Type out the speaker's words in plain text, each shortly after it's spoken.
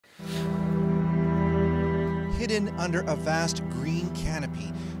Hidden under a vast green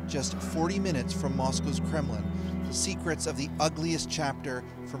canopy, just 40 minutes from Moscow's Kremlin, the secrets of the ugliest chapter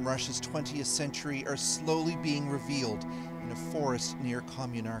from Russia's 20th century are slowly being revealed in a forest near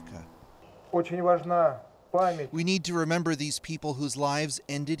Kommunarka. We need to remember these people whose lives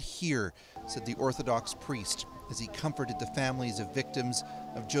ended here, said the Orthodox priest as he comforted the families of victims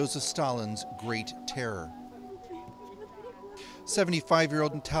of Joseph Stalin's Great Terror.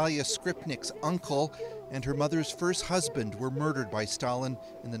 75-year-old Natalia Skripnik's uncle and her mother's first husband were murdered by Stalin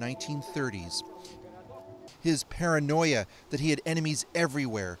in the 1930s. His paranoia that he had enemies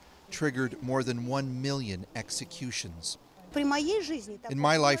everywhere triggered more than 1 million executions. In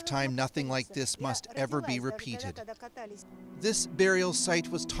my lifetime, nothing like this must ever be repeated. This burial site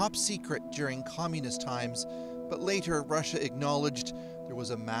was top secret during communist times, but later Russia acknowledged there was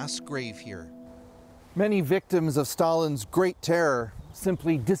a mass grave here. Many victims of Stalin's Great Terror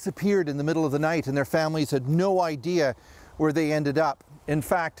simply disappeared in the middle of the night, and their families had no idea where they ended up. In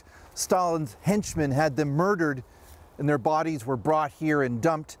fact, Stalin's henchmen had them murdered, and their bodies were brought here and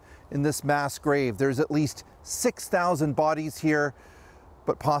dumped in this mass grave. There's at least 6,000 bodies here,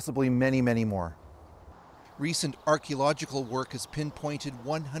 but possibly many, many more. Recent archaeological work has pinpointed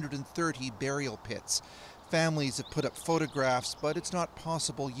 130 burial pits. Families have put up photographs, but it's not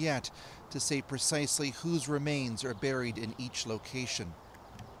possible yet to say precisely whose remains are buried in each location.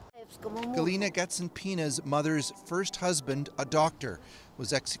 Galina Gatsenpina's mother's first husband, a doctor,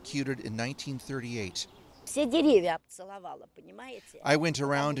 was executed in 1938. I went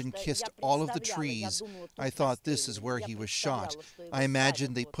around and kissed all of the trees. I thought this is where he was shot. I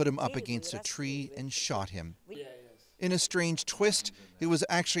imagined they put him up against a tree and shot him. In a strange twist, it was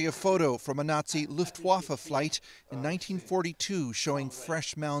actually a photo from a Nazi Luftwaffe flight in 1942 showing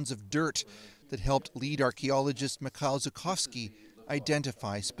fresh mounds of dirt that helped lead archaeologist Mikhail Zhukovsky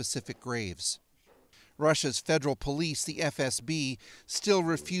identify specific graves. Russia's federal police, the FSB, still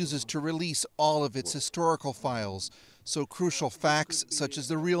refuses to release all of its historical files, so crucial facts such as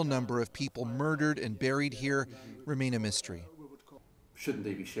the real number of people murdered and buried here remain a mystery. Shouldn't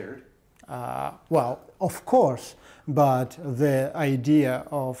they be shared? Well, of course, but the idea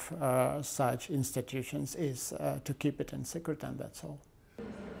of such institutions is to keep it in secret, and that's all.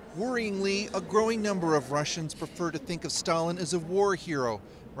 Worryingly, a growing number of Russians prefer to think of Stalin as a war hero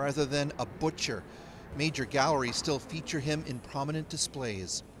rather than a butcher. Major galleries still feature him in prominent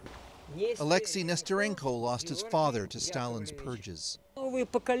displays. Alexei Nestorenko lost his father to Stalin's purges.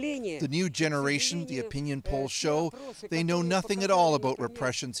 The new generation, the opinion polls show, they know nothing at all about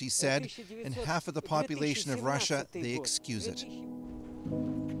repressions, he said, and half of the population of Russia, they excuse it.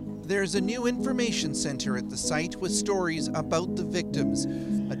 There's a new information center at the site with stories about the victims,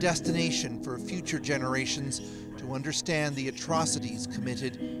 a destination for future generations to understand the atrocities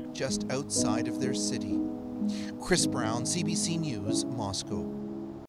committed just outside of their city. Chris Brown, CBC News, Moscow.